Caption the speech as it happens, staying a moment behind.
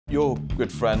Your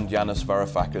good friend Yanis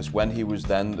Varoufakis, when he was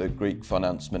then the Greek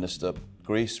finance minister,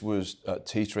 Greece was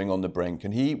teetering on the brink,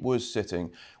 and he was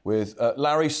sitting with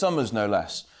Larry Summers, no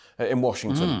less, in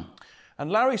Washington.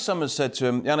 And Larry Summers said to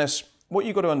him, Yanis, what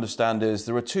you've got to understand is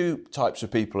there are two types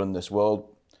of people in this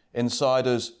world,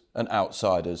 insiders and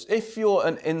outsiders. If you're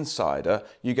an insider,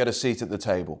 you get a seat at the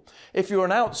table. If you're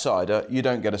an outsider, you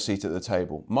don't get a seat at the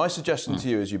table. My suggestion to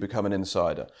you is you become an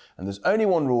insider. And there's only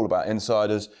one rule about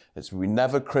insiders, it's we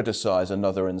never criticize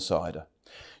another insider.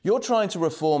 You're trying to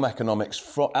reform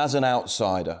economics as an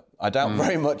outsider. I doubt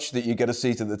very much that you get a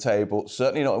seat at the table,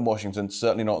 certainly not in Washington,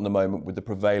 certainly not in the moment with the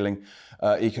prevailing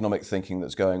economic thinking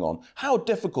that's going on. How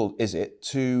difficult is it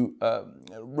to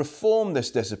reform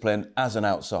this discipline as an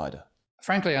outsider?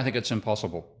 Frankly, I think it's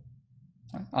impossible.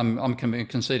 I'm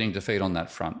conceding defeat on that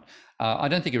front. I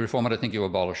don't think you reform it, I think you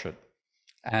abolish it.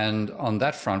 And on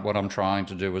that front, what I'm trying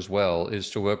to do as well is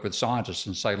to work with scientists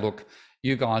and say, look,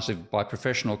 you guys, by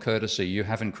professional courtesy, you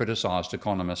haven't criticized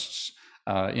economists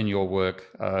in your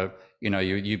work.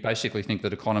 You basically think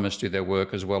that economists do their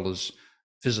work as well as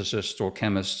physicists or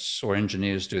chemists or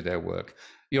engineers do their work.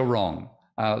 You're wrong.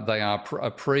 They are a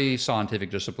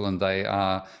pre-scientific discipline. They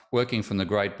are working from the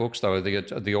great books, though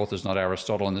the author's not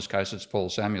Aristotle. In this case, it's Paul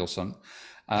Samuelson.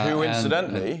 Who,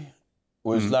 incidentally,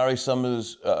 was Larry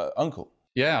Summers' uncle.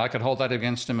 Yeah, I could hold that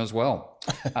against him as well.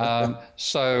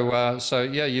 So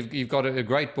yeah, you've got a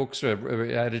great books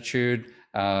attitude.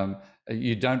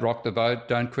 You don't rock the boat,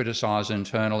 don't criticize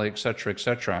internally, et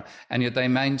cetera, and yet they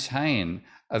maintain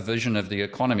a vision of the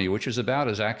economy which is about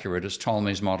as accurate as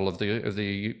Ptolemy's model of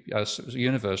the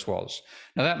universe was.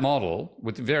 Now that model,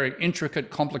 with very intricate,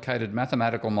 complicated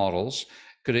mathematical models,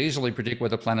 could easily predict where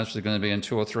the planets are going to be in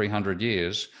 200 or 300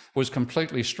 years, was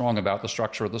completely strong about the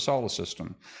structure of the solar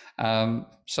system.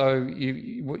 So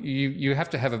you have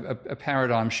to have a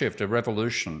paradigm shift, a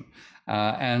revolution.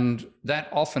 And that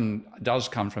often does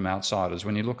come from outsiders.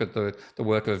 When you look at the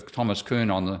work of Thomas Kuhn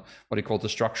on what he called the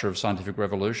structure of scientific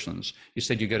revolutions, he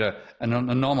said you get an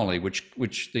anomaly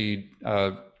which the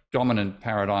dominant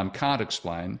paradigm can't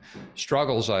explain,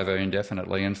 struggles over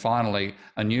indefinitely, and finally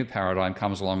a new paradigm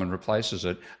comes along and replaces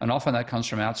it. And often that comes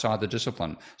from outside the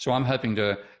discipline. So I'm hoping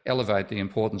to elevate the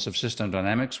importance of system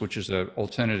dynamics, which is an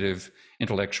alternative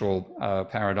intellectual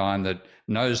paradigm that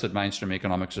knows that mainstream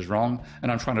economics is wrong.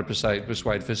 And I'm trying to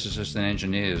persuade physicists and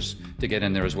engineers to get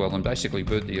in there as well and basically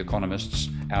boot the economists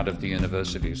out of the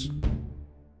universities.